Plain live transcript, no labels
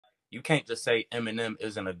you can't just say Eminem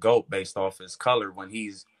isn't a GOAT based off his color when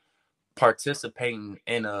he's participating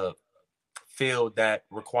in a field that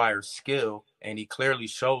requires skill, and he clearly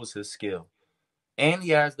shows his skill. And he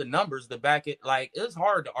has the numbers to back it. Like, it's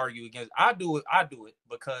hard to argue against. I do it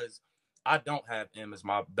because I don't have him as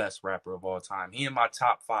my best rapper of all time. He in my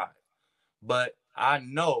top 5. But I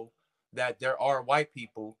know that there are white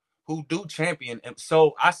people who do champion him.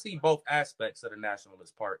 So I see both aspects of the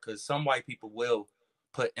nationalist part, because some white people will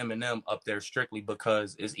put Eminem up there strictly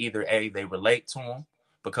because it's either A, they relate to him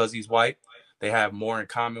because he's white, they have more in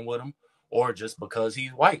common with him, or just because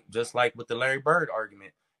he's white, just like with the Larry Bird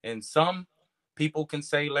argument. And some people can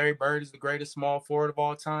say Larry Bird is the greatest small forward of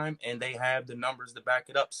all time, and they have the numbers to back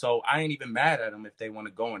it up. So I ain't even mad at them if they want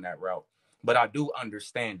to go in that route. But I do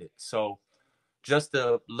understand it. So just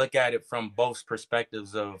to look at it from both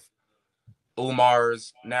perspectives of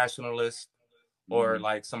Umar's nationalist, or Mm-hmm.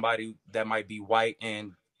 like somebody that might be white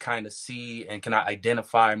and kind of see and can I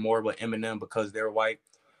identify more with Eminem because they're white.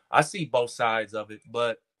 I see both sides of it,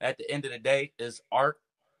 but at the end of the day, it's art.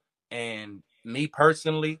 And me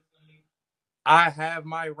personally, I have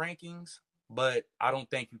my rankings, but I don't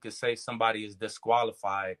think you could say somebody is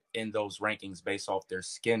disqualified in those rankings based off their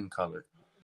skin color.